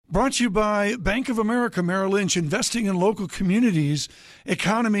Brought to you by Bank of America Merrill Lynch, investing in local communities,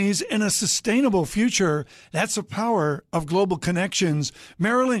 economies, and a sustainable future. That's the power of global connections.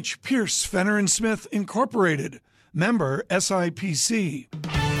 Merrill Lynch, Pierce, Fenner & Smith, Incorporated. Member SIPC.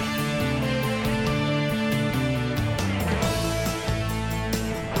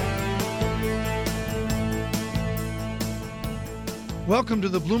 Welcome to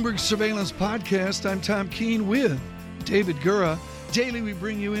the Bloomberg Surveillance Podcast. I'm Tom Keene with David Gura. Daily, we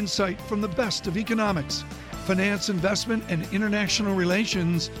bring you insight from the best of economics, finance, investment, and international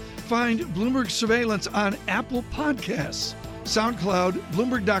relations. Find Bloomberg Surveillance on Apple Podcasts, SoundCloud,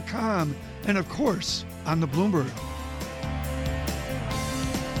 Bloomberg.com, and, of course, on the Bloomberg.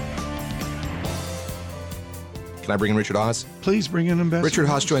 Can I bring in Richard Haass? Please bring in Ambassador. Richard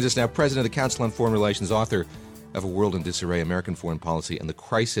Haass joins us now, President of the Council on Foreign Relations, author of A World in Disarray, American Foreign Policy and the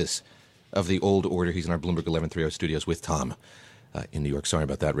Crisis of the Old Order. He's in our Bloomberg 1130 studios with Tom in New York. Sorry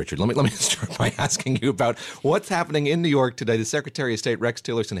about that, Richard. Let me start by asking you about what's happening in New York today. The Secretary of State, Rex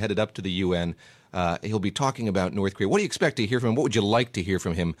Tillerson, headed up to the UN. He'll be talking about North Korea. What do you expect to hear from him? What would you like to hear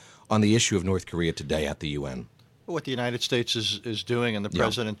from him on the issue of North Korea today at the UN? What the United States is doing, and the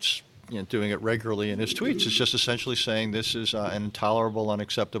President's doing it regularly in his tweets, is just essentially saying this is an intolerable,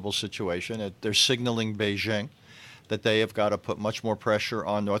 unacceptable situation. They're signaling Beijing that they have got to put much more pressure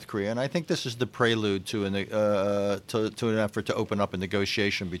on North Korea. And I think this is the prelude to an effort to open up a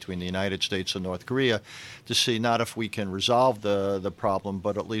negotiation between the United States and North Korea to see not if we can resolve the problem,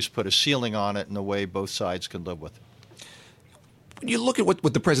 but at least put a ceiling on it in a way both sides can live with. When you look at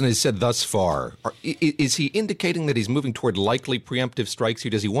what the President has said thus far, is he indicating that he's moving toward likely preemptive strikes here?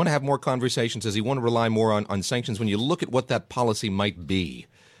 Does he want to have more conversations? Does he want to rely more on sanctions? When you look at what that policy might be,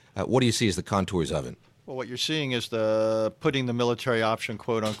 what do you see as the contours of it? Well, what you're seeing is the putting the military option,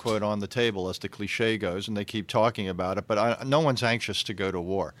 quote unquote, on the table, as the cliche goes, and they keep talking about it. But no one's anxious to go to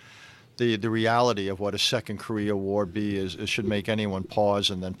war. The reality of what a second Korea war be is should make anyone pause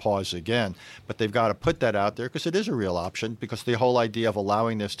and then pause again. But they've got to put that out there because it is a real option, because the whole idea of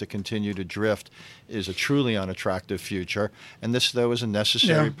allowing this to continue to drift is a truly unattractive future. And this, though, is a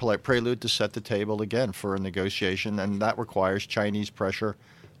necessary prelude to set the table again for a negotiation, and that requires Chinese pressure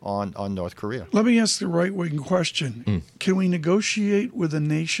on North Korea. Let me ask the right-wing question. Can we negotiate with a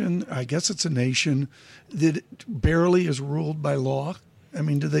nation, I guess it's a nation, that barely is ruled by law? I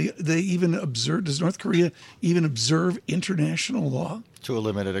mean, do they even observe, does North Korea even observe international law? To a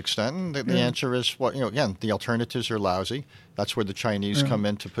limited extent. And the answer is, again, the alternatives are lousy. That's where the Chinese come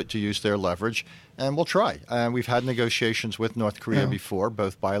in to use their leverage. And we'll try. We've had negotiations with North Korea before,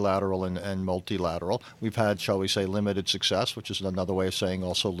 both bilateral and multilateral. We've had, shall we say, limited success, which is another way of saying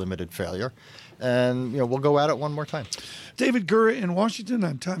also limited failure. And, we'll go at it one more time. David Gura in Washington.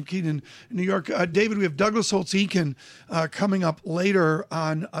 I'm Tom Keene in New York. David, we have Douglas Holtz-Eakin coming up later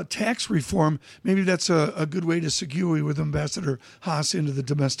on tax reform. Maybe that's a good way to segue with Ambassador Haass into the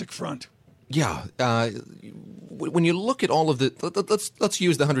domestic front. Yeah. When you look at all of let's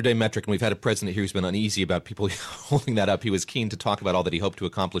use the 100-day metric, and we've had a president here who's been uneasy about people holding that up. He was keen to talk about all that he hoped to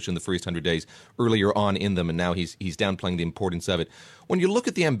accomplish in the first 100 days earlier on in them, and now he's downplaying the importance of it. When you look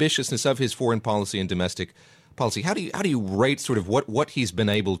at the ambitiousness of his foreign policy and domestic policy, how do you rate sort of what he's been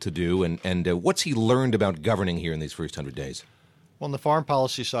able to do, and what's he learned about governing here in these first 100 days? Well, on the foreign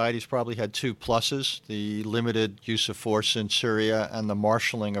policy side, he's probably had two pluses: the limited use of force in Syria and the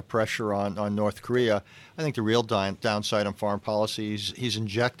marshaling of pressure on North Korea. I think the real downside on foreign policy is he's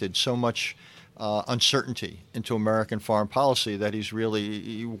injected so much uncertainty into American foreign policy that he's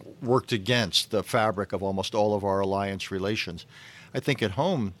really worked against the fabric of almost all of our alliance relations. I think at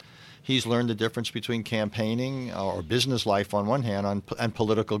home, he's learned the difference between campaigning or business life on one hand and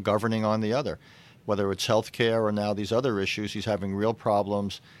political governing on the other. Whether it's health care or now these other issues, he's having real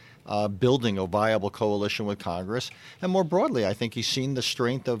problems building a viable coalition with Congress. And more broadly, I think he's seen the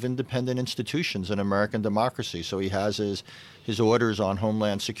strength of independent institutions in American democracy. So he has his orders on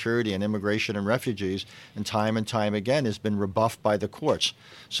homeland security and immigration and refugees, and time again has been rebuffed by the courts.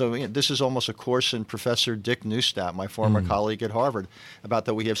 So this is almost a course in Professor Dick Neustadt, my former colleague at Harvard, about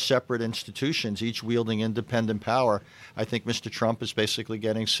that we have separate institutions, each wielding independent power. I think Mr. Trump is basically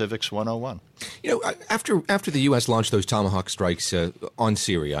getting Civics 101. After the U.S. launched those Tomahawk strikes on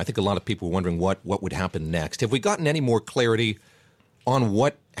Syria, I think a lot of people were wondering what would happen next. Have we gotten any more clarity on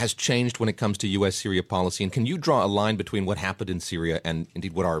what has changed when it comes to U.S. Syria policy? And can you draw a line between what happened in Syria and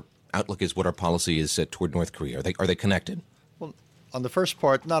indeed what our outlook is, what our policy is toward North Korea? Are they connected? Well, on the first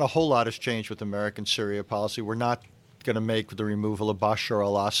part, not a whole lot has changed with American Syria policy. We're not going to make the removal of Bashar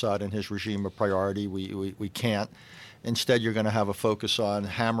al-Assad and his regime a priority. We can't. Instead, you're going to have a focus on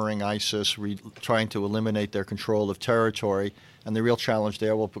hammering ISIS, trying to eliminate their control of territory. And the real challenge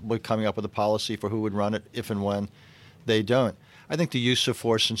there will be coming up with a policy for who would run it if and when they don't. I think the use of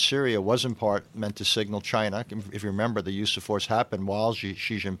force in Syria was in part meant to signal China. If you remember, the use of force happened while Xi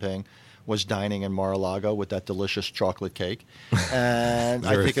Jinping was dining in Mar-a-Lago with that delicious chocolate cake. And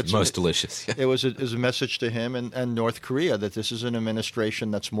I think it's most delicious. It was a message to him and North Korea that this is an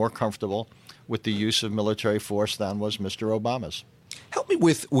administration that's more comfortable with the use of military force than was Mr. Obama's. Help me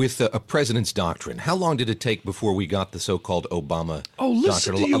with a president's doctrine. How long did it take before we got the so-called Obama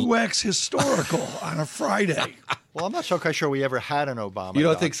listen doctrine? to you wax historical on a Friday. Well, I'm not so quite sure we ever had an Obama You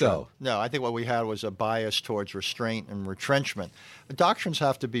don't doctrine. think so? No, I think what we had was a bias towards restraint and retrenchment. Doctrines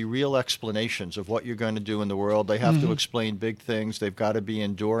have to be real explanations of what you're going to do in the world. They have to explain big things. They've got to be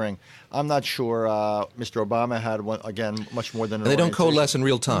enduring. I'm not sure Mr. Obama had, one, again, much more than an They don't orientation. coalesce in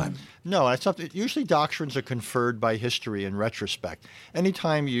real time. No, it's something. Usually doctrines are conferred by history in retrospect.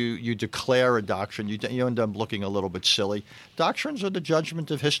 Anytime you declare a doctrine, you end up looking a little bit silly. Doctrines are the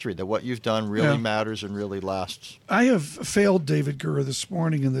judgment of history, that what you've done really matters and really lasts. I have failed David Gura this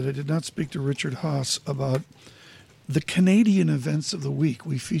morning in that I did not speak to Richard Haass about the Canadian events of the week.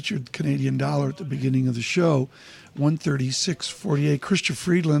 We featured the Canadian dollar at the beginning of the show, 136.48. Chrystia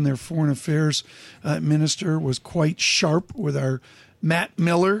Freeland, their foreign affairs minister, was quite sharp with our Matt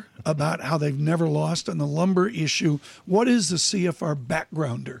Miller about how they've never lost on the lumber issue. What is the CFR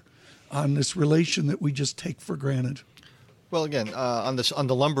backgrounder on this relation that we just take for granted? Well, again, on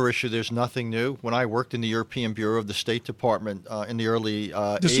the lumber issue, there's nothing new. When I worked in the European Bureau of the State Department in the early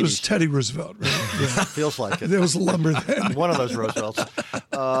 80s. This was Teddy Roosevelt, right? Yeah. Feels like it. There was lumber then. One of those Roosevelts.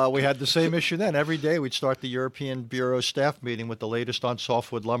 We had the same issue then. Every day we'd start the European Bureau staff meeting with the latest on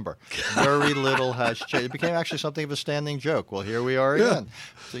softwood lumber. Very little has changed. It became actually something of a standing joke. Well, here we are again.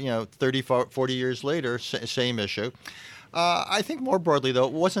 So, 30, 40 years later, same issue. I think more broadly, though,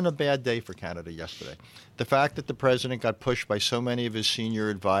 it wasn't a bad day for Canada yesterday. The fact that the president got pushed by so many of his senior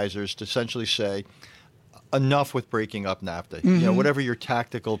advisors to essentially say, enough with breaking up NAFTA. Whatever your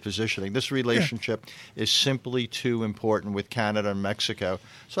tactical positioning, this relationship is simply too important with Canada and Mexico.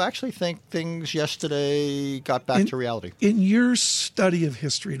 So I actually think things yesterday got back to reality. In your study of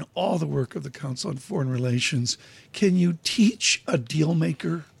history and all the work of the Council on Foreign Relations, can you teach a deal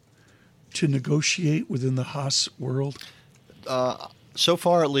maker to negotiate within the Haass world? So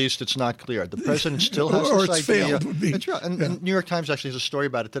far, at least, it's not clear. The president still has or this it's idea. failed. Would be. It's right. And New York Times actually has a story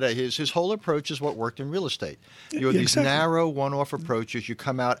about it today. His whole approach is what worked in real estate. You have these narrow, one-off approaches. You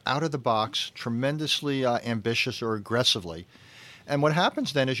come out of the box, tremendously ambitious or aggressively. And what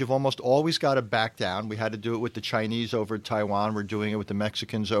happens then is you've almost always got to back down. We had to do it with the Chinese over Taiwan. We're doing it with the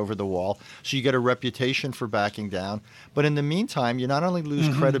Mexicans over the wall. So you get a reputation for backing down. But in the meantime, you not only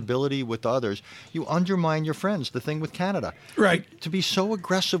lose credibility with others, you undermine your friends. The thing with Canada. Right. To be so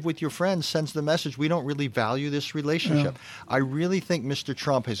aggressive with your friends sends the message, we don't really value this relationship. I really think Mr.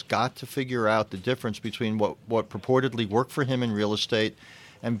 Trump has got to figure out the difference between what purportedly worked for him in real estate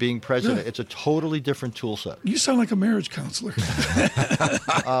and being president. It's a totally different tool set. You sound like a marriage counselor.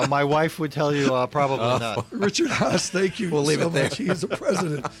 My wife would tell you probably not. Richard Haass, thank you We'll leave so it there. much. He is the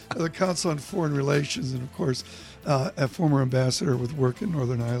president of the Council on Foreign Relations and, of course, a former ambassador with work in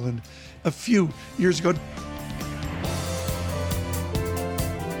Northern Ireland a few years ago.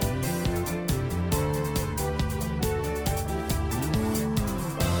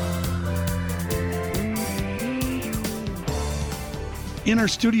 In our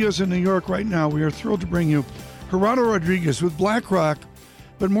studios in New York right now, we are thrilled to bring you Gerardo Rodriguez with BlackRock,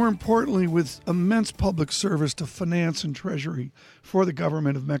 but more importantly, with immense public service to finance and treasury for the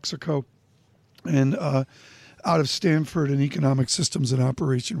government of Mexico, and out of Stanford in economic systems and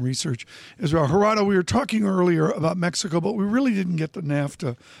operation research as well. Gerardo, we were talking earlier about Mexico, but we really didn't get to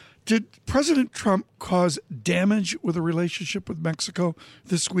NAFTA. Did President Trump cause damage with a relationship with Mexico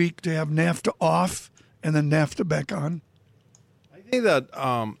this week to have NAFTA off and then NAFTA back on? I think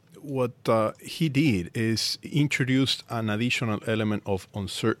that what he did is introduced an additional element of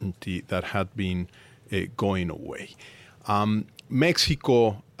uncertainty that had been going away.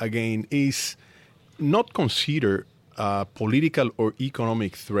 Mexico, again, is not considered a political or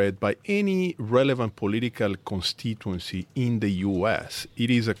economic threat by any relevant political constituency in the U.S. It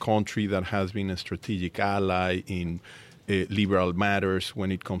is a country that has been a strategic ally in liberal matters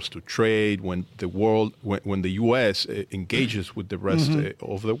when it comes to trade, when the U.S. engages with the rest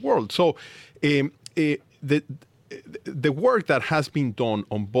of the world. So the work that has been done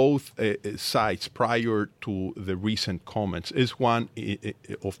on both sides prior to the recent comments is one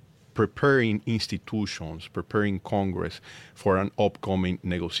of preparing institutions, preparing Congress for an upcoming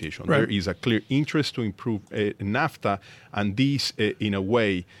negotiation. Right. There is a clear interest to improve NAFTA, and this, in a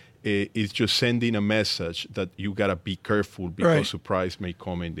way, is just sending a message that you got to be careful because surprise may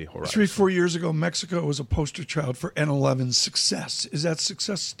come in the horizon. 3-4 years ago, Mexico was a poster child for N11's success. Is that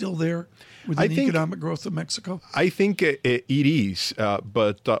success still there within the economic growth of Mexico? I think it is,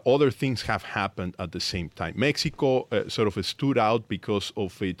 but other things have happened at the same time. Mexico sort of stood out because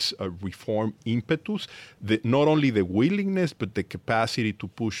of its reform impetus, not only the willingness, but the capacity to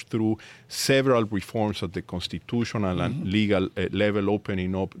push through several reforms at the constitutional and legal level,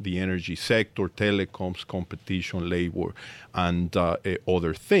 opening up the energy sector, telecoms, competition, labor, and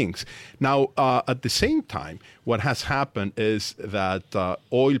other things. Now, at the same time, what has happened is that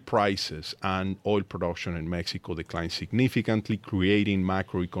oil prices and oil production in Mexico declined significantly, creating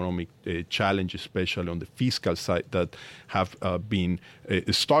macroeconomic challenges, especially on the fiscal side, that have been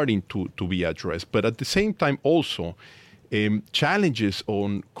starting to be addressed. But at the same time, also, challenges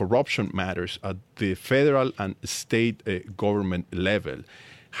on corruption matters at the federal and state government level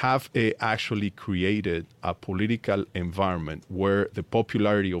have actually created a political environment where the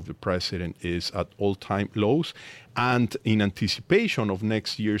popularity of the president is at all-time lows. And in anticipation of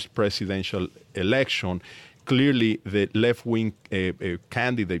next year's presidential election, clearly the left-wing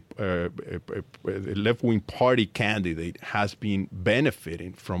candidate, the left-wing party candidate has been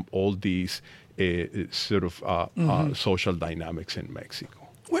benefiting from all these social dynamics in Mexico.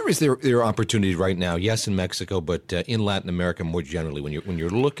 Where is there opportunity right now? Yes, in Mexico, but in Latin America more generally. When you're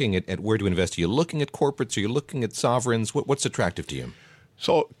looking at where to invest, are you looking at corporates? Are you looking at sovereigns? What's attractive to you?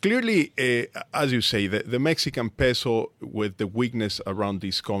 So clearly, as you say, the Mexican peso with the weakness around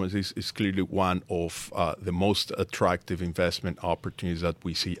these currencies is clearly one of the most attractive investment opportunities that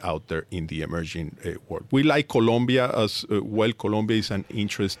we see out there in the emerging world. We like Colombia as well. Colombia is an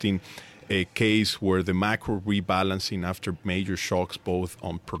interesting a case where the macro rebalancing after major shocks, both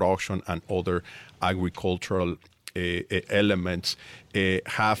on production and other agricultural elements,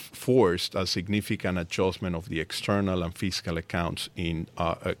 have forced a significant adjustment of the external and fiscal accounts in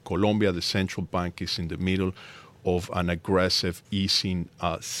Colombia. The central bank is in the middle of an aggressive easing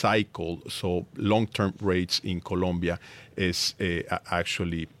cycle. So long-term rates in Colombia is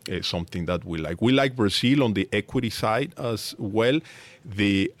actually something that we like. We like Brazil on the equity side as well.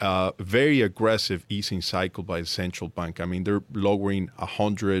 The very aggressive easing cycle by the central bank. I mean, they're lowering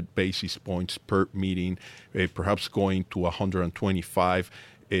 100 basis points per meeting, perhaps going to 125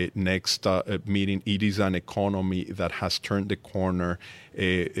 next meeting. It is an economy that has turned the corner.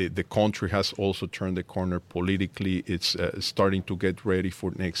 The country has also turned the corner politically. It's starting to get ready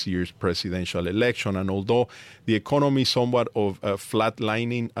for next year's presidential election. And although the economy is somewhat of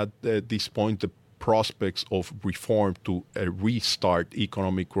flatlining at this point, the prospects of reform to restart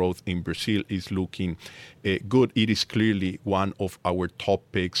economic growth in Brazil is looking good. It is clearly one of our top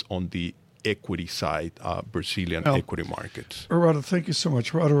picks on the equity side, Brazilian equity markets. Gerardo, thank you so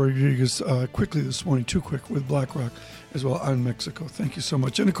much. Gerardo Rodriguez, quickly this morning, too quick, with BlackRock as well on Mexico. Thank you so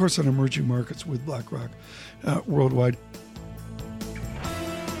much. And, of course, on emerging markets with BlackRock worldwide.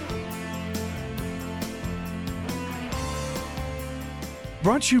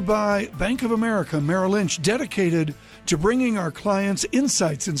 Brought to you by Bank of America Merrill Lynch, dedicated to bringing our clients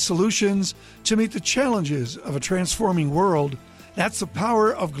insights and solutions to meet the challenges of a transforming world. That's the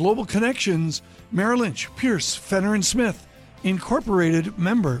power of global connections. Merrill Lynch, Pierce, Fenner & Smith, Incorporated,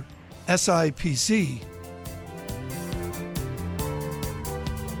 member, SIPC.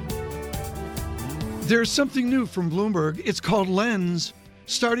 There's something new from Bloomberg. It's called Lens.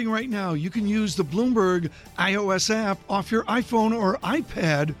 Starting right now, you can use the Bloomberg iOS app off your iPhone or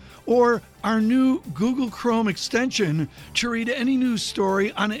iPad, or our new Google Chrome extension to read any news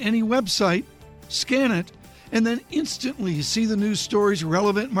story on any website, scan it, and then instantly see the news story's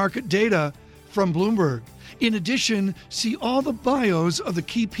relevant market data from Bloomberg. In addition, see all the bios of the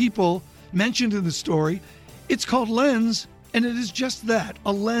key people mentioned in the story. It's called Lens, and it is just that,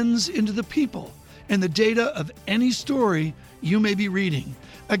 a lens into the people and the data of any story you may be reading.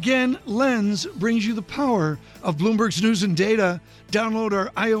 Again, Lens brings you the power of Bloomberg's news and data. Download our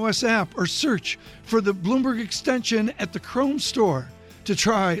iOS app or search for the Bloomberg extension at the Chrome store to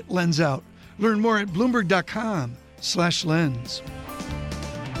try Lens out. Learn more at Bloomberg.com/lens.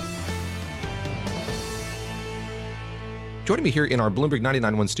 Joining me here in our Bloomberg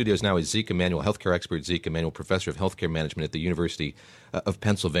 99.1 studios now is Zeke Emanuel, healthcare expert, Zeke Emanuel, professor of healthcare management at the University of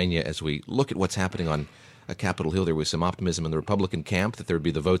Pennsylvania. As we look at what's happening on Capitol Hill, there was some optimism in the Republican camp that there would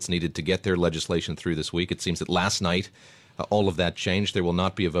be the votes needed to get their legislation through this week. It seems that last night all of that changed. There will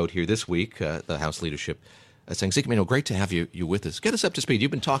not be a vote here this week. The House leadership saying, Zeke Emanuel, great to have you with us. Get us up to speed.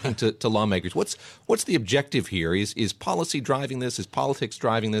 You've been talking to lawmakers. What's the objective here? Is policy driving this? Is politics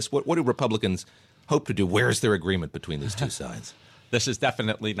driving this? What do Republicans hope to do? Where's their agreement between these two sides? This is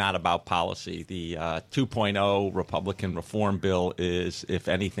definitely not about policy. The 2.0 Republican reform bill is, if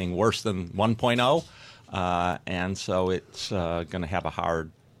anything, worse than 1.0, and so it's going to have a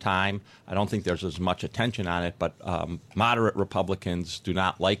hard time. I don't think there's as much attention on it, but moderate Republicans do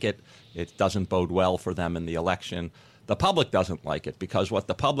not like it. It doesn't bode well for them in the election. The public doesn't like it because what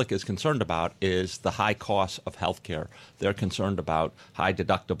the public is concerned about is the high costs of health care. They're concerned about high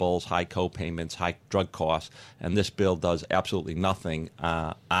deductibles, high co-payments, high drug costs, and this bill does absolutely nothing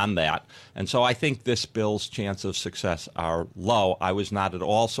on that. And so I think this bill's chance of success are low. I was not at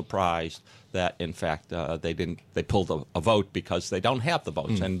all surprised that, in fact, they pulled a vote because they don't have the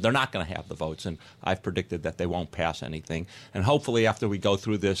votes, and they're not going to have the votes. And I've predicted that they won't pass anything. And hopefully after we go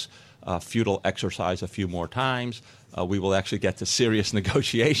through this futile exercise a few more times, we will actually get to serious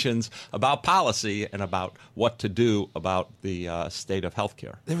negotiations about policy and about what to do about the state of health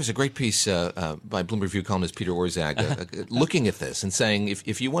care. There was a great piece by Bloomberg View columnist Peter Orszag looking at this and saying,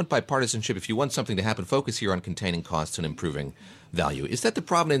 if you want bipartisanship, if you want something to happen, focus here on containing costs and improving value. Is that the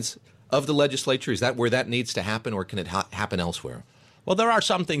provenance of the legislature? Is that where that needs to happen, or can it happen elsewhere? Well, there are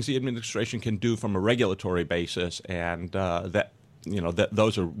some things the administration can do from a regulatory basis, and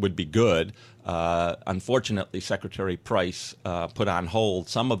those would be good. Unfortunately, Secretary Price put on hold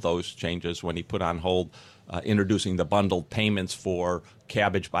some of those changes when he put on hold introducing the bundled payments for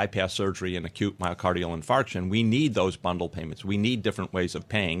CABG bypass surgery and acute myocardial infarction. We need those bundled payments. We need different ways of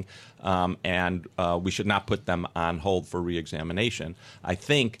paying, and we should not put them on hold for reexamination. I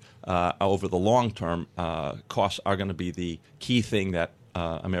think over the long term, costs are going to be the key thing that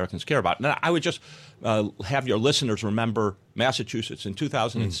Americans care about. Now, I would just have your listeners remember Massachusetts. In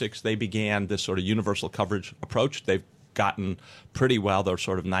 2006, they began this sort of universal coverage approach. They've gotten pretty well. They're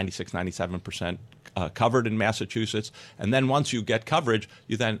sort of 96, 97% covered in Massachusetts. And then once you get coverage,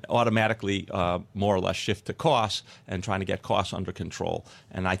 you then automatically more or less shift to costs and trying to get costs under control.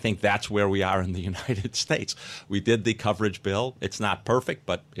 And I think that's where we are in the United States. We did the coverage bill. It's not perfect,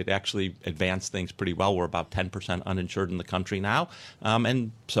 but it actually advanced things pretty well. We're about 10% uninsured in the country now.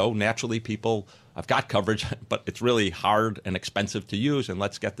 And so naturally people I've got coverage, but it's really hard and expensive to use, and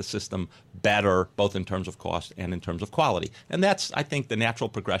let's get the system better, both in terms of cost and in terms of quality. And that's, I think, the natural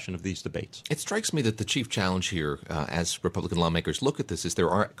progression of these debates. It strikes me that the chief challenge here, as Republican lawmakers look at this, is there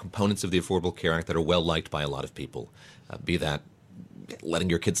are components of the Affordable Care Act that are well-liked by a lot of people, be that letting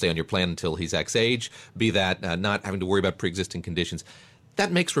your kid stay on your plan until he's X age, be that not having to worry about pre-existing conditions.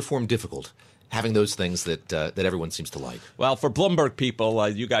 That makes reform difficult, having those things that everyone seems to like. Well, for Bloomberg people,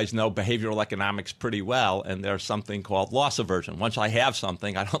 you guys know behavioral economics pretty well, and there's something called loss aversion. Once I have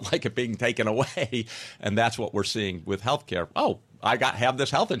something, I don't like it being taken away, and that's what we're seeing with healthcare. Oh, I have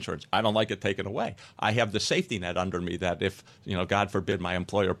this health insurance. I don't like it taken away. I have the safety net under me that if, God forbid, my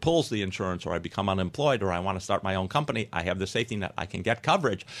employer pulls the insurance or I become unemployed or I want to start my own company, I have the safety net. I can get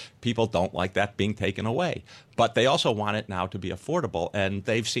coverage. People don't like that being taken away. But they also want it now to be affordable, and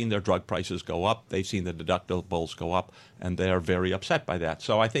they've seen their drug prices go up. They've seen the deductibles go up, and they're very upset by that.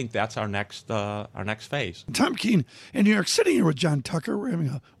 So I think that's our next phase. Tom Keene in New York, sitting here with John Tucker. We're having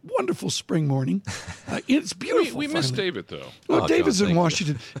a wonderful spring morning. It's beautiful. We missed David, though. Well, David's in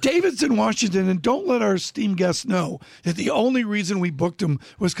Washington. David's in Washington, and don't let our esteemed guests know that the only reason we booked him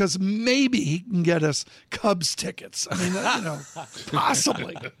was because maybe he can get us Cubs tickets. I mean,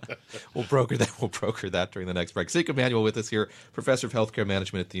 possibly. We'll broker that during the next break. Zeke Emanuel with us here, professor of healthcare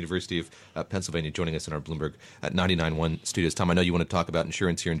management at the University of Pennsylvania, joining us in our Bloomberg 99.1 studios. Tom, I know you want to talk about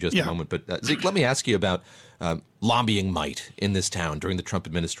insurance here in just a moment, but Zeke, let me ask you about lobbying might in this town during the Trump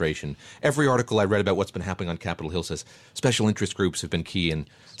administration. Every article I read about what's been happening on Capitol Hill says special interest groups have been key in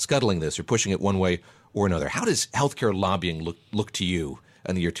scuttling this or pushing it one way or another. How does healthcare lobbying look to you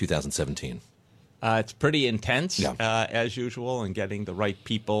in the year 2017? It's pretty intense, as usual, in getting the right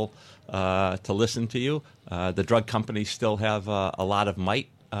people to listen to you. The drug companies still have a lot of might,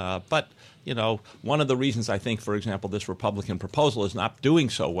 but one of the reasons I think, for example, this Republican proposal is not doing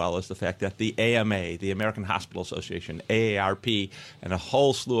so well is the fact that the AMA, the American Hospital Association, AARP, and a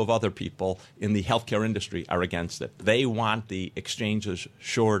whole slew of other people in the healthcare industry are against it. They want the exchanges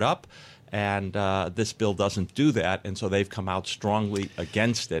shored up, and this bill doesn't do that, and so they've come out strongly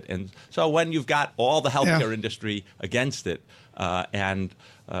against it. And so when you've got all the healthcare industry against it,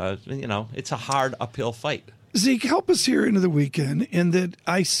 it's a hard uphill fight. Zeke, help us here into the weekend in that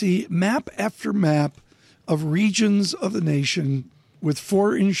I see map after map of regions of the nation with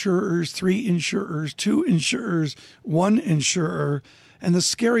 4 insurers, 3 insurers, 2 insurers, 1 insurer, and the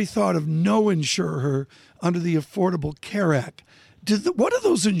scary thought of no insurer under the Affordable Care Act. What do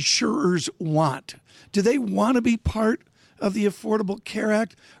those insurers want? Do they want to be part of the Affordable Care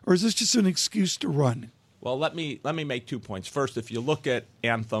Act, or is this just an excuse to run? Well, let me make 2 points. First, if you look at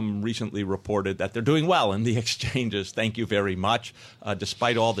Anthem, recently reported that they're doing well in the exchanges. Thank you very much.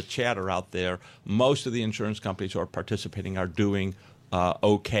 Despite all the chatter out there, most of the insurance companies who are participating are doing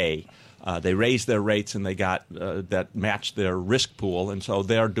okay. They raised their rates and they got that matched their risk pool, and so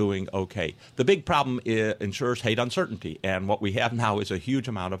they're doing okay. The big problem is insurers hate uncertainty, and what we have now is a huge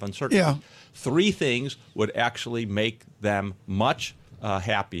amount of uncertainty. Yeah. 3 things would actually make them much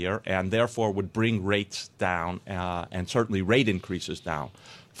happier, and therefore would bring rates down and certainly rate increases down.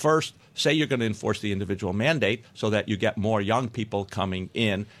 First, say you're going to enforce the individual mandate so that you get more young people coming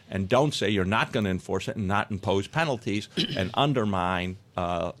in, and don't say you're not going to enforce it and not impose penalties and undermine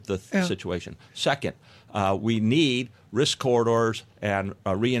the situation. Second, we need risk corridors and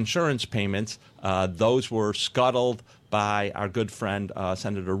reinsurance payments. Those were scuttled by our good friend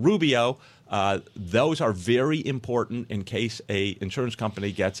Senator Rubio. Those are very important in case a insurance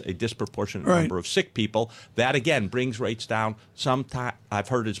company gets a disproportionate number of sick people. That, again, brings rates down. Sometimes I've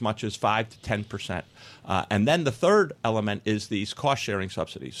heard as much as 5 to 10%. And then the third element is these cost-sharing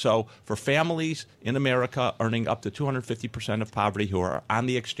subsidies. So for families in America earning up to 250% of poverty who are on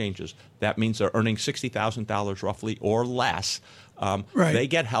the exchanges, that means they're earning $60,000 roughly or less. They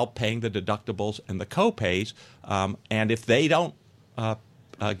get help paying the deductibles and the co-pays. And if they don't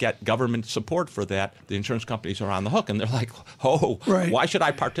get government support for that, the insurance companies are on the hook, and they're like, why should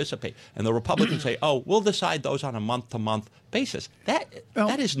I participate? And the Republicans say, we'll decide those on a month-to-month basis.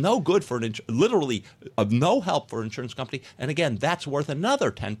 That is no good for literally of no help for an insurance company. And again, that's worth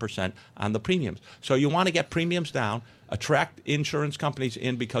another 10% on the premiums. So you want to get premiums down, attract insurance companies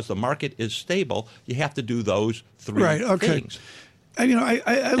in because the market is stable. You have to do those 3 things.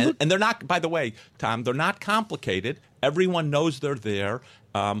 And they're not, by the way, Tom, they're not complicated. Everyone knows they're there.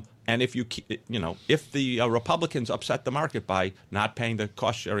 And if if the Republicans upset the market by not paying the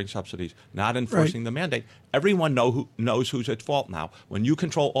cost-sharing subsidies, not enforcing the mandate, everyone knows who's at fault now. When you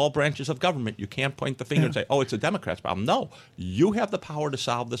control all branches of government, you can't point the finger and say, it's a Democrat's problem. No, you have the power to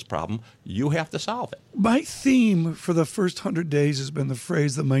solve this problem. You have to solve it. My theme for the first 100 days has been the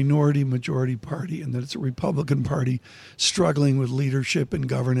phrase the minority-majority party, and that it's a Republican Party struggling with leadership and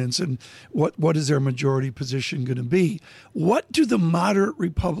governance, and what is their majority position going to be? What do the moderate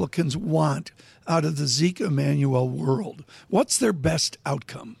Republicans want out of the Zeke Emanuel world? What's their best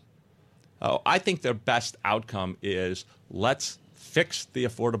outcome? I think their best outcome is let's fix the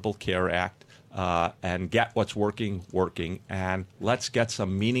Affordable Care Act and get what's working, and let's get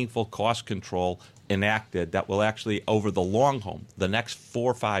some meaningful cost control enacted that will actually, over the long haul, the next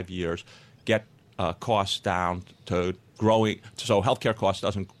 4 or 5 years, get costs down to growing, so healthcare costs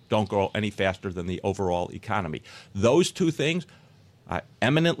don't grow any faster than the overall economy. Those 2 things are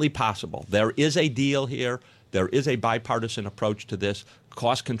eminently possible. There is a deal here. There is a bipartisan approach to this.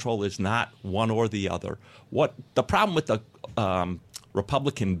 Cost control is not one or the other. What the problem with the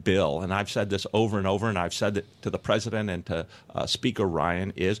Republican bill, and I've said this over and over, and I've said it to the president and to Speaker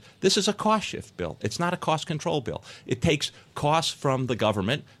Ryan, is this is a cost shift bill. It's not a cost control bill. It takes costs from the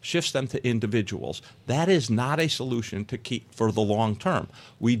government, shifts them to individuals. That is not a solution to keep for the long term.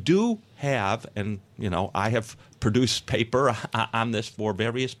 We do have, and I have produced paper on this for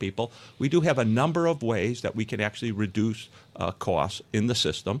various people. We do have a number of ways that we can actually reduce costs in the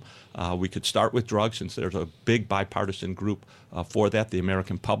system. We could start with drugs, since there's a big bipartisan group for that. The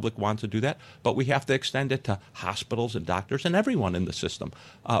American public wants to do that. But we have to extend it to hospitals and doctors and everyone in the system.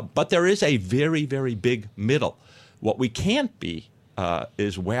 But there is a very, very big middle. What we can't be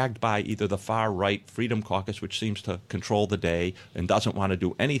is wagged by either the far-right Freedom Caucus, which seems to control the day and doesn't want to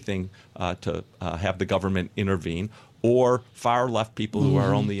do anything to have the government intervene, or far-left people who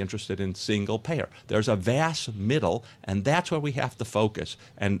are only interested in single-payer. There's a vast middle, and that's where we have to focus.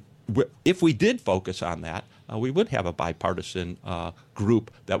 And if we did focus on that, we would have a bipartisan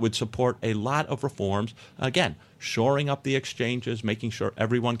group that would support a lot of reforms. Again, shoring up the exchanges, making sure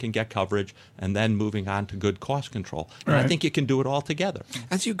everyone can get coverage, and then moving on to good cost control. And I think you can do it all together.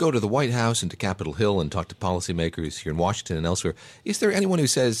 As you go to the White House and to Capitol Hill and talk to policymakers here in Washington and elsewhere, is there anyone who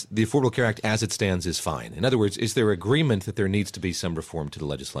says the Affordable Care Act as it stands is fine? In other words, is there agreement that there needs to be some reform to the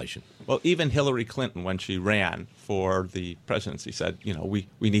legislation? Well, even Hillary Clinton, when she ran for the presidency, said, we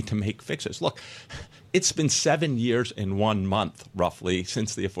need to make fixes. Look, it's been 7 years and 1 month, roughly,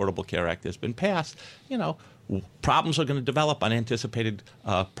 since the Affordable Care Act has been passed. Problems are going to develop, unanticipated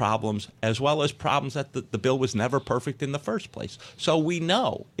problems, as well as problems that the bill was never perfect in the first place. So we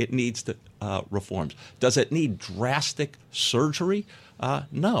know it needs to reforms. Does it need drastic surgery?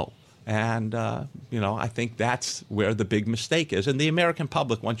 No. And, I think that's where the big mistake is. And the American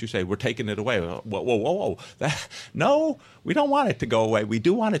public, once you say, we're taking it away, whoa. No, we don't want it to go away. We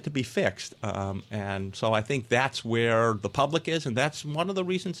do want it to be fixed. And so I think that's where the public is, and that's one of the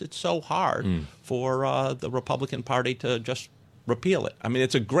reasons it's so hard for the Republican Party to just repeal it. I mean,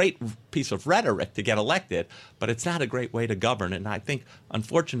 it's a great piece of rhetoric to get elected, but it's not a great way to govern. And I think,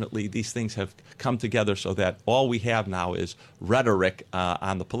 unfortunately, these things have come together so that all we have now is rhetoric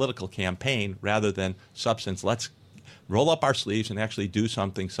on the political campaign rather than substance. Let's roll up our sleeves and actually do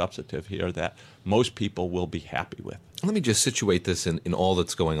something substantive here that most people will be happy with. Let me just situate this in all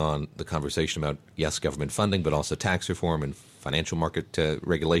that's going on, the conversation about, yes, government funding, but also tax reform and financial market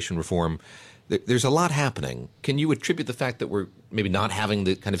regulation reform. There's a lot happening. Can you attribute the fact that we're maybe not having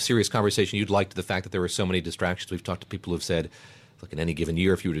the kind of serious conversation you'd like to the fact that there are so many distractions? We've talked to people who've said, look, in any given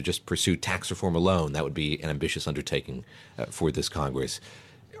year, if you were to just pursue tax reform alone, that would be an ambitious undertaking for this Congress.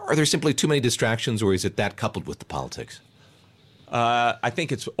 Are there simply too many distractions, or is it that coupled with the politics? I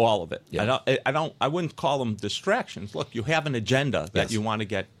think it's all of it. Yeah. I wouldn't call them distractions. Look, you have an agenda that you want to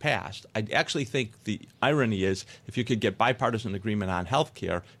get passed. I actually think the irony is if you could get bipartisan agreement on health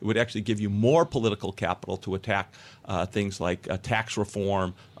care, it would actually give you more political capital to attack things like tax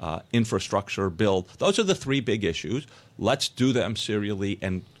reform, infrastructure, build. Those are the three big issues. Let's do them serially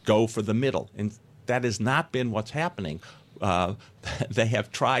and go for the middle. And that has not been what's happening. They have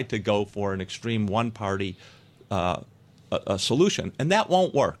tried to go for an extreme one-party a solution, and that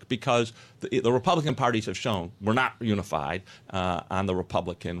won't work because the Republican parties have shown we're not unified on the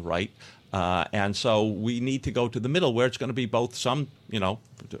Republican right, and so we need to go to the middle where it's going to be both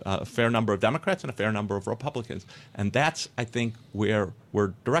a fair number of Democrats and a fair number of Republicans, and that's, I think, where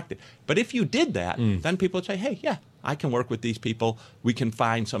we're directed. But if you did that, then people would say, hey, yeah, I can work with these people. We can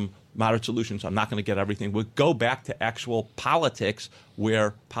find some moderate solutions. I'm not going to get everything. We'll go back to actual politics,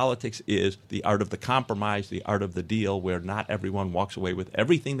 where politics is the art of the compromise, the art of the deal, where not everyone walks away with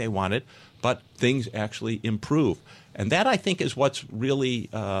everything they wanted, but things actually improve. And that, I think, is what's really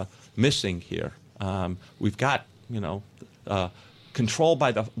missing here. We've got, control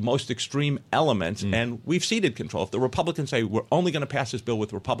by the most extreme elements, and we've ceded control. If the Republicans say we're only going to pass this bill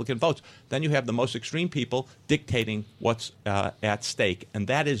with Republican votes, then you have the most extreme people dictating what's at stake, and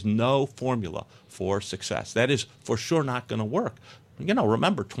that is no formula for success. That is for sure not going to work.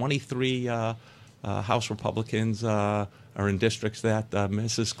 Remember, 23 House Republicans are in districts that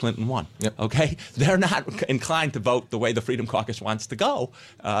Mrs. Clinton won. Yep. Okay? They're not inclined to vote the way the Freedom Caucus wants to go,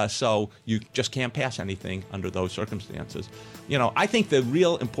 so you just can't pass anything under those circumstances. I think the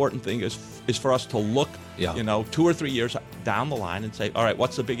real important thing is for us to look, 2 or 3 years down the line and say, all right,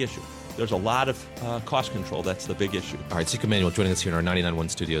 what's the big issue? There's a lot of cost control. That's the big issue. All right, Zeke Emanuel joining us here in our 99.1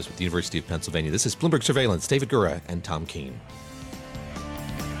 studios with the University of Pennsylvania. This is Bloomberg Surveillance. David Gura and Tom Keene.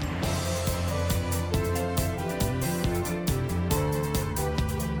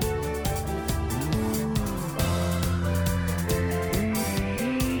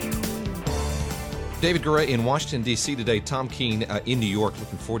 David Gura in Washington, D.C. today. Tom Keene in New York.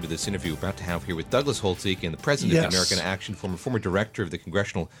 Looking forward to this interview we're about to have here with Douglas Holtz-Eakin, the president of the American Action Forum, former director of the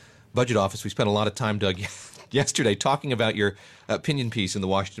Congressional Budget Office. We spent a lot of time, Doug, yesterday talking about your opinion piece in the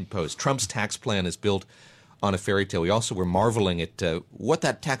Washington Post. Trump's tax plan is built on a fairy tale. We also were marveling at what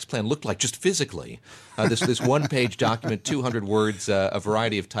that tax plan looked like just physically. This one-page document, 200 words, a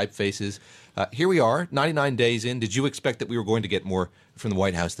variety of typefaces. Here we are, 99 days in. Did you expect that we were going to get more from the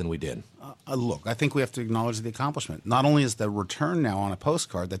White House than we did? Look, I think we have to acknowledge the accomplishment. Not only is the return now on a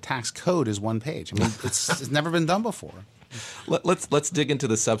postcard, the tax code is one page. I mean, it's never been done before. Let's dig into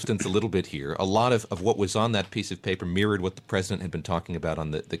the substance a little bit here. A lot of what was on that piece of paper mirrored what the president had been talking about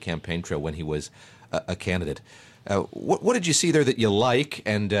on the campaign trail when he was a candidate. What did you see there that you like,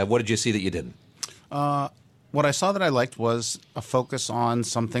 and what did you see that you didn't? What I saw that I liked was a focus on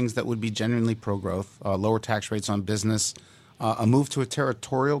some things that would be genuinely pro-growth, lower tax rates on business, a move to a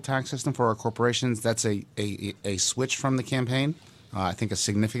territorial tax system for our corporations. That's a switch from the campaign, I think a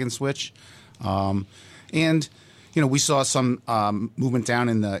significant switch. And, we saw some movement down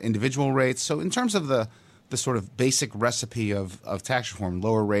in the individual rates. So in terms of the sort of basic recipe of tax reform,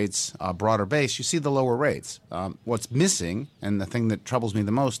 lower rates, broader base, you see the lower rates. What's missing, and the thing that troubles me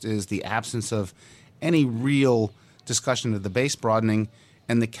the most, is the absence of any real discussion of the base broadening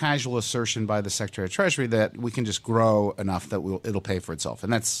and the casual assertion by the Secretary of Treasury that we can just grow enough that it'll pay for itself.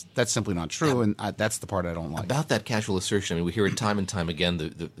 And that's simply not true, and that's the part I don't like. About that casual assertion, I mean, we hear it time and time again,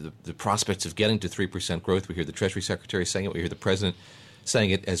 the prospects of getting to 3% growth. We hear the Treasury Secretary saying it. We hear the President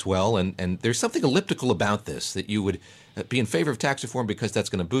saying it as well. And there's something elliptical about this, that you would be in favor of tax reform because that's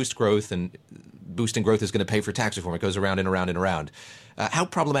going to boost growth, and boosting growth is going to pay for tax reform. It goes around and around and around. How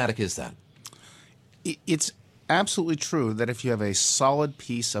problematic is that? It's absolutely true that if you have a solid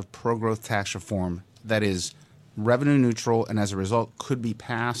piece of pro-growth tax reform that is revenue neutral and as a result could be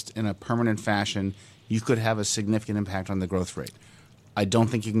passed in a permanent fashion, you could have a significant impact on the growth rate. I don't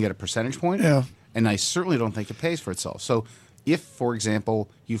think you can get a percentage point, and I certainly don't think it pays for itself. So if, for example,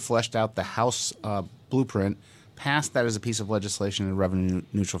 you fleshed out the House blueprint, passed that as a piece of legislation in a revenue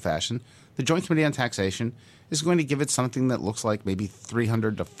neutral fashion, the Joint Committee on Taxation is going to give it something that looks like maybe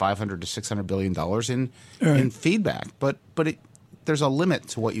 $300 to $500 to $600 billion in feedback. But there's a limit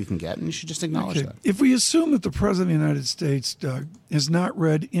to what you can get, and you should just acknowledge that. If we assume that the President of the United States, Doug, has not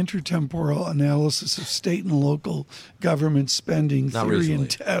read Intertemporal Analysis of State and Local Government Spending Theory and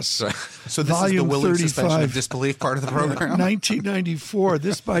Tests, so this Volume is the willing 35, suspension of disbelief part of the program? 1994,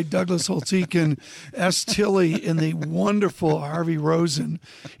 this by Douglas Holtz-Eakin, S. Tilley, and the wonderful Harvey Rosen.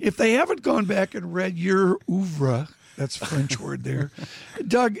 If they haven't gone back and read your oeuvre, that's a French word there,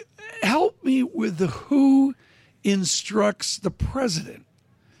 Doug, help me with the who instructs the President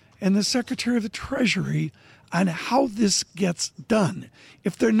and the Secretary of the Treasury on how this gets done.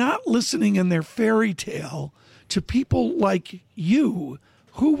 If they're not listening in their fairy tale to people like you,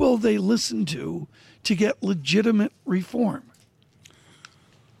 who will they listen to get legitimate reform?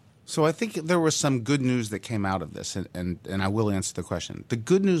 So I think there was some good news that came out of this, and I will answer the question. The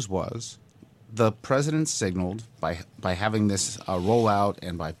good news was the President signaled by having this rollout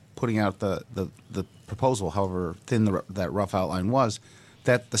and by putting out the proposal, however thin that rough outline was,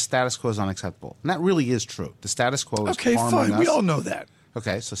 that the status quo is unacceptable. And that really is true. The status quo is harming us. We all know that.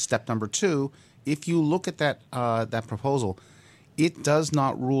 Okay, so step number 2, if you look at that proposal, it does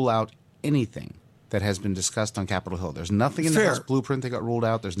not rule out anything that has been discussed on Capitol Hill. There's nothing in the House blueprint that got ruled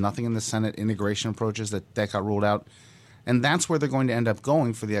out. There's nothing in the Senate integration approaches that got ruled out. And that's where they're going to end up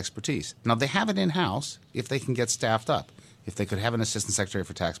going for the expertise. Now, they have it in-house if they can get staffed up. If they could have an assistant secretary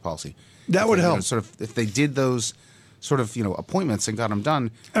for tax policy, that would help. If they did those appointments and got them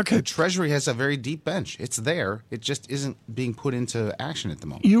done, the Treasury has a very deep bench. It's there. It just isn't being put into action at the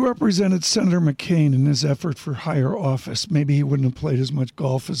moment. You represented Senator McCain in his effort for higher office. Maybe he wouldn't have played as much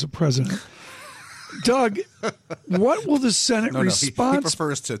golf as a president. Doug, what will the Senate response? He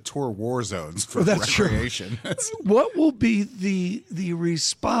prefers to tour war zones for recreation. What will be the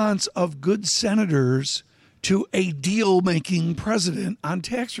response of good senators to a deal-making president on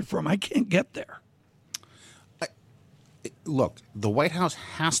tax reform? I can't get there. Look, the White House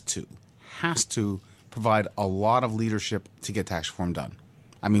has to provide a lot of leadership to get tax reform done.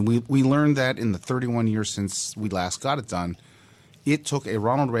 I mean, we learned that in the 31 years since we last got it done. It took a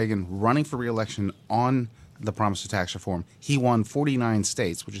Ronald Reagan running for re-election on the promise of tax reform. He won 49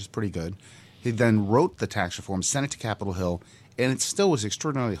 states, which is pretty good. He then wrote the tax reform, sent it to Capitol Hill, and it still was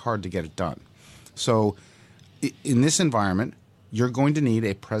extraordinarily hard to get it done. So in this environment, you're going to need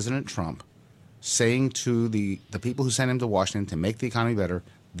a President Trump saying to the people who sent him to Washington to make the economy better,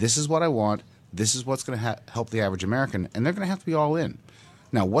 this is what I want, this is what's going to help the average American, and they're going to have to be all in.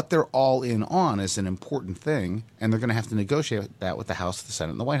 Now, what they're all in on is an important thing, and they're going to have to negotiate that with the House, the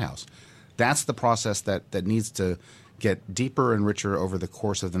Senate, and the White House. That's the process that needs to get deeper and richer over the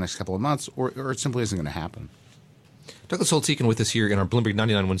course of the next couple of months, or it simply isn't going to happen. Douglas Holtz-Eakin with us here in our Bloomberg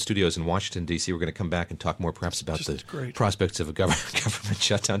 99.1 studios in Washington, D.C. We're going to come back and talk more perhaps about the prospects of a government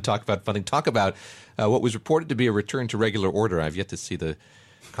shutdown, talk about funding, talk about what was reported to be a return to regular order. I've yet to see the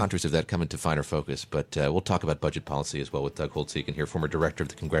contours of that come into finer focus, but we'll talk about budget policy as well with Doug Holtz-Eakin here, former director of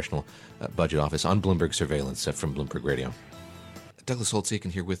the Congressional Budget Office on Bloomberg Surveillance from Bloomberg Radio. Douglas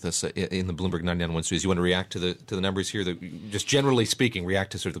Holtz-Eakin here with us in the Bloomberg 99.1 studios. You want to react to the numbers here, just generally speaking,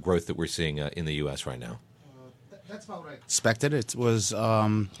 react to sort of the growth that we're seeing in the U.S. right now? That's about what I expected. It was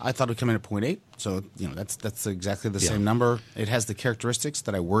I thought it would come in at 0.8, so that's exactly the same number. It has the characteristics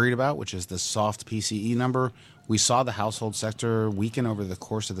that I worried about, which is the soft PCE number. We saw the household sector weaken over the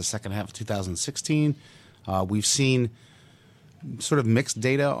course of the second half of 2016. We've seen sort of mixed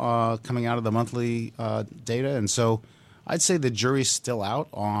data coming out of the monthly data, and so I'd say the jury's still out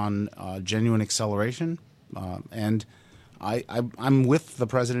on genuine acceleration, and I'm with the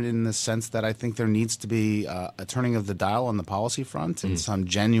president in the sense that I think there needs to be a turning of the dial on the policy front and some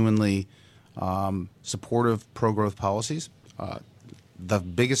genuinely supportive pro-growth policies. The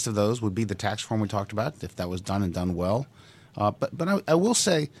biggest of those would be the tax reform we talked about, if that was done and done well. But I will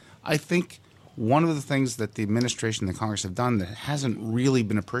say, I think one of the things that the administration and the Congress have done that hasn't really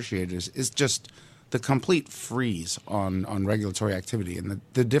been appreciated is just the complete freeze on regulatory activity. And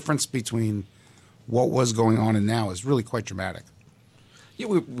the difference between what was going on and now is really quite dramatic. Yeah,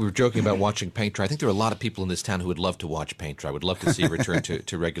 we were joking about watching paint dry. I think there are a lot of people in this town who would love to watch paint dry, would love to see a return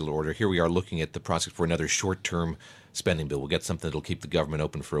to regular order. Here we are looking at the prospect for another short-term spending bill. We'll get something that will keep the government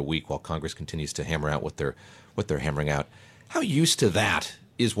open for a week while Congress continues to hammer out what they're hammering out. How used to that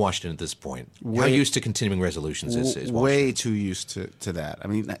is Washington at this point? How used to continuing resolutions is Washington? Way too used to that. I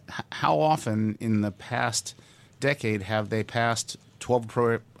mean, how often in the past decade have they passed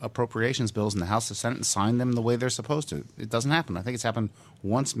 12 appropriations bills in the House and Senate and signed them the way they're supposed to? It doesn't happen. I think it's happened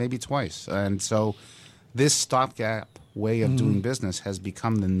once, maybe twice. And so this stopgap way of doing business has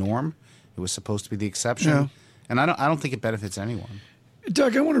become the norm. It was supposed to be the exception. Yeah. And I don't think it benefits anyone.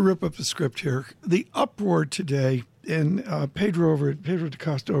 Doug, I want to rip up the script here. The uproar today, and Pedro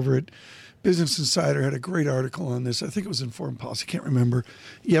DaCosta over at Business Insider had a great article on this. I think it was in Foreign Policy, I can't remember,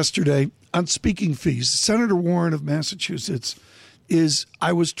 yesterday, on speaking fees. Senator Warren of Massachusetts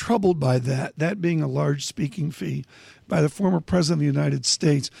I was troubled by that being a large speaking fee by the former president of the United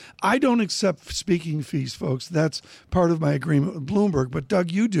States. I don't accept speaking fees, folks. That's part of my agreement with Bloomberg. But Doug,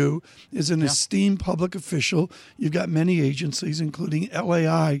 you do, as an esteemed public official. You've got many agencies, including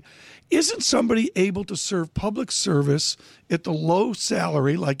LAI. Isn't somebody able to serve public service at the low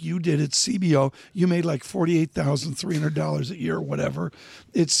salary like you did at CBO? You made like $48,300 a year or whatever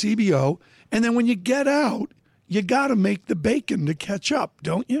at CBO. And then when you get out, you got to make the bacon to catch up,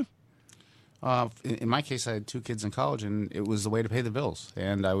 don't you? In my case, I had 2 kids in college, and it was the way to pay the bills,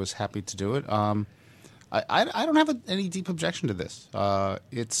 and I was happy to do it. I don't have any deep objection to this.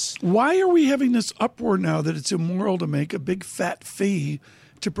 Why are we having this uproar now that it's immoral to make a big fat fee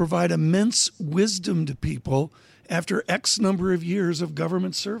to provide immense wisdom to people after X number of years of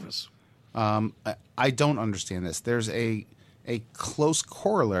government service? I don't understand this. There's a close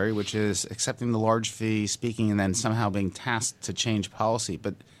corollary, which is accepting the large fee, speaking, and then somehow being tasked to change policy.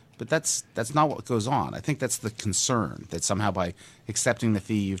 But that's not what goes on. I think that's the concern, that somehow by accepting the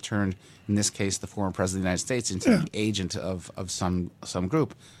fee, you've turned, in this case, the former president of the United States into the agent of some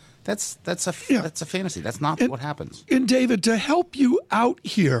group. That's a fantasy. That's not what happens. And David, to help you out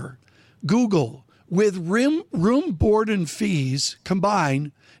here, Google, with room, board, and fees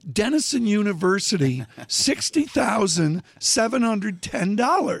combined, Denison University,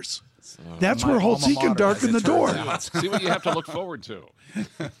 $60,710. That's where Holtz-Eakin darkened the door. See what you have to look forward to.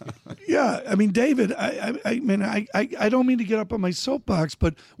 Yeah, I mean, David, I don't mean to get up on my soapbox,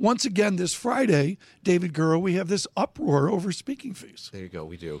 but once again, this Friday, David Gura, we have this uproar over speaking fees. There you go.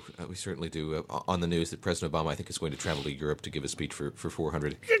 We do. We certainly do. On the news that President Obama, I think, is going to travel to Europe to give a speech for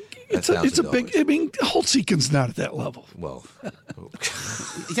 $400,000. It's a big. I mean, Holtz-Eakin's not at that level. Well,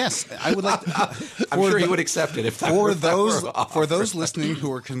 yes, I would like. I'm sure he would accept it if that were offered. For those listening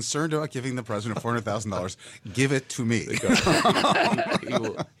who are concerned about giving the president $400,000, give it to me.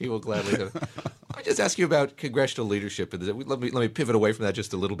 He will gladly do it. I just ask you about congressional leadership. Let me pivot away from that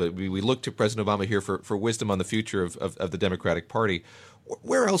just a little bit. We look to President Obama here for wisdom on the future of the Democratic Party.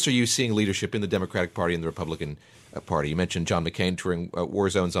 Where else are you seeing leadership in the Democratic Party and the Republican Party? You mentioned John McCain touring war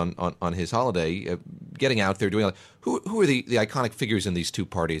zones on his holiday, getting out there, doing. Who are the iconic figures in these two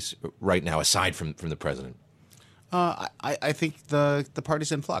parties right now, aside from the president? I think the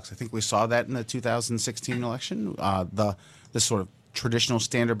party's in flux. I think we saw that in the 2016 election. The sort of traditional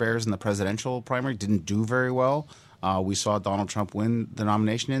standard bearers in the presidential primary didn't do very well. We saw Donald Trump win the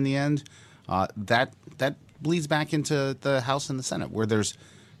nomination in the end. That bleeds back into the House and the Senate, where there's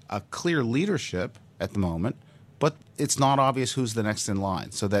a clear leadership at the moment, but it's not obvious who's the next in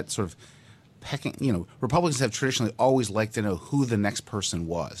line. So that sort of pecking, Republicans have traditionally always liked to know who the next person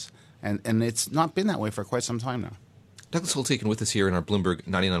was. And it's not been that way for quite some time now. Douglas Holtz-Eakin with us here in our Bloomberg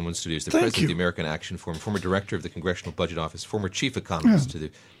 99.1 studios, the president of the American Action Forum, former director of the Congressional Budget Office, former chief economist to the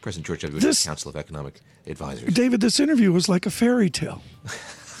President George W. Bush Council of Economic Advisors. David, this interview was like a fairy tale.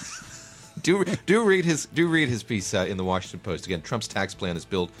 Do read his piece in the Washington Post. Again, Trump's tax plan is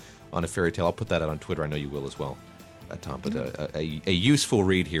built on a fairy tale. I'll put that out on Twitter. I know you will as well, Tom. But a useful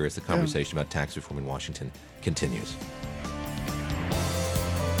read here as the conversation about tax reform in Washington continues.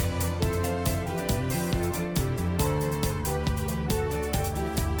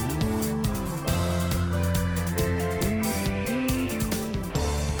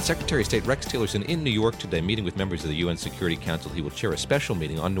 Secretary of State Rex Tillerson in New York today, meeting with members of the UN Security Council. He will chair a special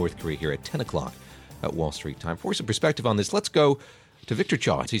meeting on North Korea here at 10 o'clock at Wall Street time. For some perspective on this, let's go to Victor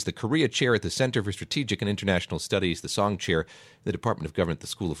Cha. He's the Korea Chair at the Center for Strategic and International Studies, the Song Chair, the Department of Government, the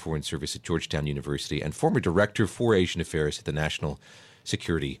School of Foreign Service at Georgetown University, and former Director for Asian Affairs at the National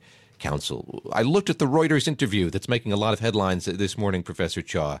Security Council. I looked at the Reuters interview that's making a lot of headlines this morning, Professor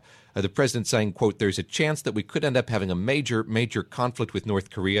Cha. The president saying, quote, "There's a chance that we could end up having a major conflict with North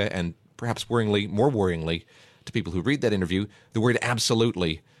Korea," and perhaps more worryingly, to people who read that interview, the word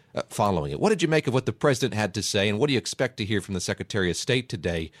absolutely following it. What did you make of what the president had to say, and what do you expect to hear from the Secretary of State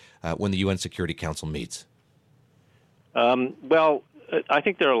today when the UN Security Council meets? Well, I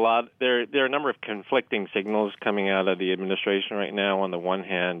think there are a number of conflicting signals coming out of the administration right now. On the one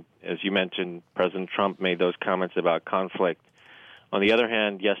hand, as you mentioned, President Trump made those comments about conflict. On the other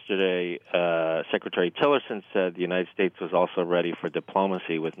hand, yesterday, Secretary Tillerson said the United States was also ready for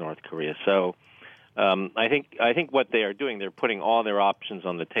diplomacy with North Korea. So I think what they are doing, they're putting all their options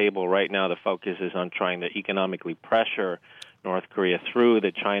on the table. Right now, the focus is on trying to economically pressure North Korea through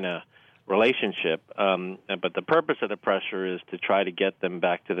the China relationship, but the purpose of the pressure is to try to get them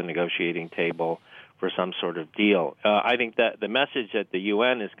back to the negotiating table for some sort of deal. I think that the message at the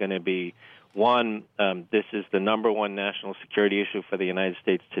UN is going to be, one, this is the number one national security issue for the United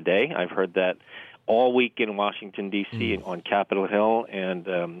States today. I've heard that all week in Washington, D.C., on Capitol Hill and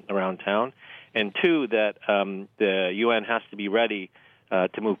around town. And two, that the UN has to be ready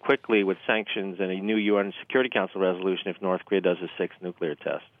to move quickly with sanctions and a new UN Security Council resolution if North Korea does a sixth nuclear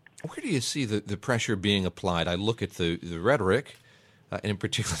test. Where do you see the pressure being applied? I look at the rhetoric, and in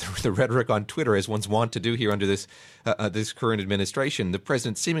particular the rhetoric on Twitter, as one's wont to do here under this current administration. The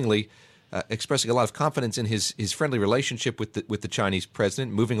president seemingly expressing a lot of confidence in his friendly relationship with the Chinese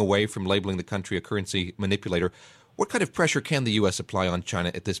president, moving away from labeling the country a currency manipulator. What kind of pressure can the U.S. apply on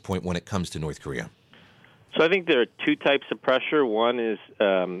China at this point when it comes to North Korea? So I think there are two types of pressure. One is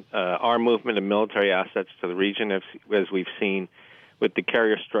our movement of military assets to the region, as we've seen with the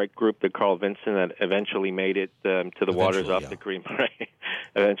carrier strike group, the Carl Vinson, that eventually made it to the waters off the Korean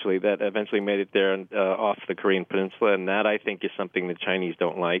eventually made it there off the Korean Peninsula, and that I think is something the Chinese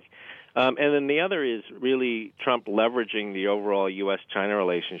don't like. And then the other is really Trump leveraging the overall U.S.-China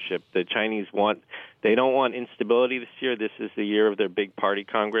relationship. The Chinese they don't want instability this year. This is the year of their big party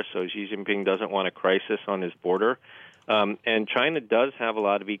Congress, so Xi Jinping doesn't want a crisis on his border. And China does have a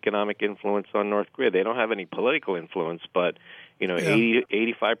lot of economic influence on North Korea. They don't have any political influence, but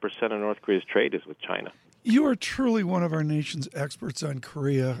 85% of North Korea's trade is with China. You are truly one of our nation's experts on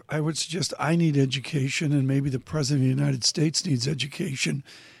Korea. I would suggest I need education, and maybe the President of the United States needs education.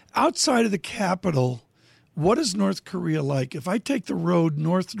 Outside of the capital, what is North Korea like? If I take the road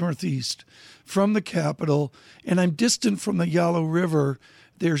northeast from the capital and I'm distant from the Yalu River,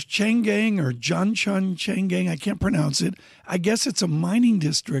 there's Changgang or Janchun Changgang, I can't pronounce it. I guess it's a mining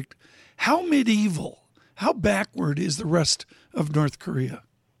district. How medieval, how backward is the rest of North Korea?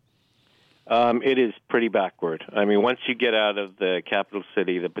 It is pretty backward. I mean, once you get out of the capital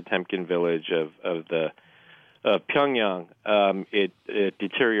city, the Potemkin village of Pyongyang, it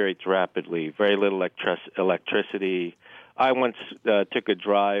deteriorates rapidly. Very little electricity. I once took a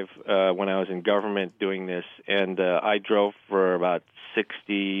drive when I was in government doing this, and I drove for about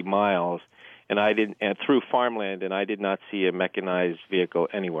 60 miles, and through farmland, and I did not see a mechanized vehicle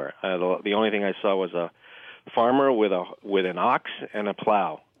anywhere. The only thing I saw was a farmer with an ox and a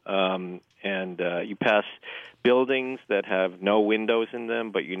plow. And you pass buildings that have no windows in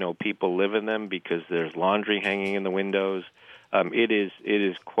them, but people live in them because there's laundry hanging in the windows. It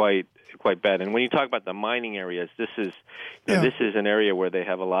is quite bad. And when you talk about the mining areas, this is an area where they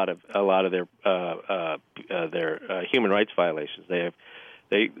have a lot of their human rights violations.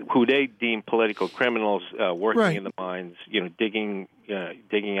 Who they deem political criminals working in the mines, digging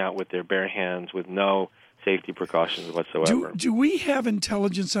out with their bare hands with no safety precautions whatsoever. Do we have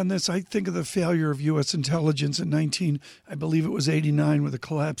intelligence on this? I think of the failure of U.S. intelligence in 1989 with the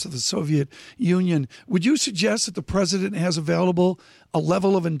collapse of the Soviet Union. Would you suggest that the president has available a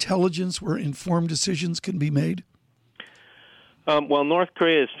level of intelligence where informed decisions can be made? Well, North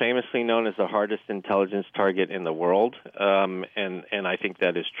Korea is famously known as the hardest intelligence target in the world, and I think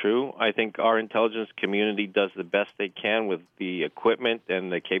that is true. I think our intelligence community does the best they can with the equipment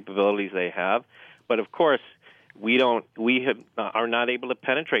and the capabilities they have. But of course, we are not able to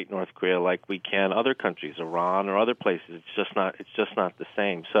penetrate North Korea like we can other countries, Iran or other places. It's just not the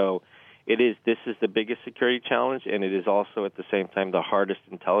same. So this is the biggest security challenge, and it is also at the same time the hardest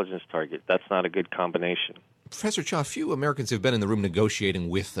intelligence target. That's not a good combination. Professor Cha, a few Americans have been in the room negotiating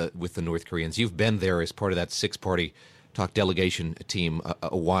with the North Koreans. You've been there as part of that six-party talk delegation team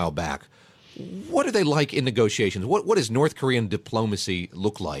a while back. What are they like in negotiations? What does North Korean diplomacy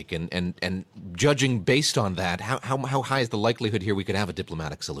look like? And judging based on that, how high is the likelihood here we could have a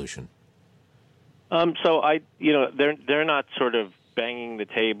diplomatic solution? They're not sort of banging the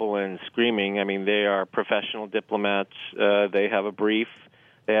table and screaming. I mean, they are professional diplomats. They have a brief.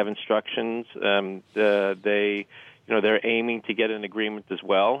 They have instructions. They're aiming to get an agreement as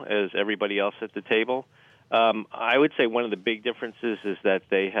well as everybody else at the table. I would say one of the big differences is that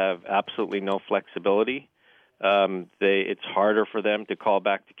they have absolutely no flexibility. It's harder for them to call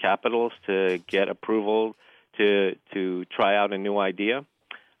back to capitals to get approval to try out a new idea.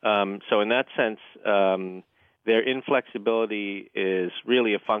 So in that sense, their inflexibility is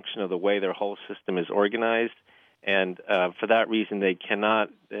really a function of the way their whole system is organized. And for that reason,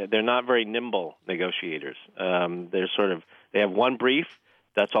 they're not very nimble negotiators. They have one brief,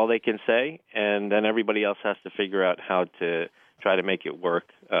 that's all they can say, and then everybody else has to figure out how to try to make it work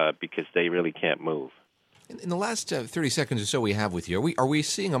because they really can't move. In the last 30 seconds or so we have with you, are we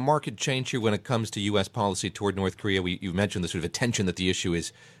seeing a market change here when it comes to U.S. policy toward North Korea? You mentioned the sort of attention that the issue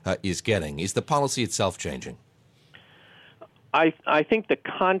is getting. Is the policy itself changing? I think the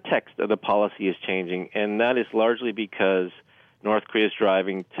context of the policy is changing, and that is largely because North Korea is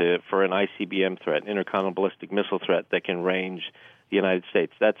driving for an ICBM threat, intercontinental ballistic missile threat that can range the United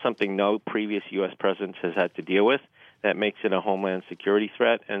States. That's something no previous U.S. president has had to deal with. That makes it a homeland security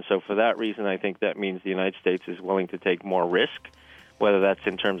threat, and so for that reason, I think that means the United States is willing to take more risk, whether that's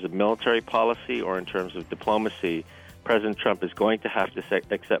in terms of military policy or in terms of diplomacy. President Trump is going to have to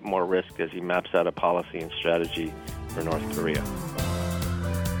accept more risk as he maps out a policy and strategy for North Korea.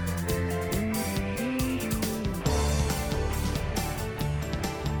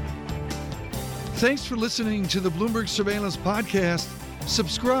 Thanks for listening to the Bloomberg Surveillance Podcast.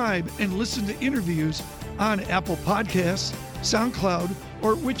 Subscribe and listen to interviews on Apple Podcasts, SoundCloud,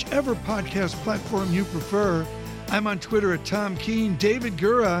 or whichever podcast platform you prefer. I'm on Twitter at Tom Keene. David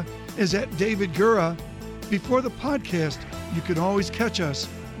Gura is at David Gura. Before the podcast, you can always catch us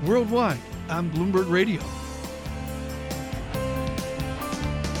worldwide on Bloomberg Radio.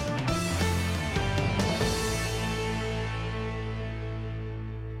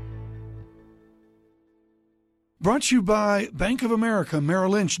 Brought to you by Bank of America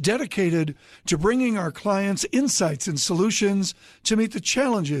Merrill Lynch, dedicated to bringing our clients insights and solutions to meet the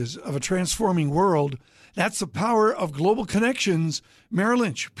challenges of a transforming world. That's the power of global connections. Merrill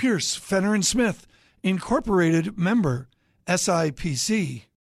Lynch, Pierce, Fenner & Smith, Incorporated, member, SIPC.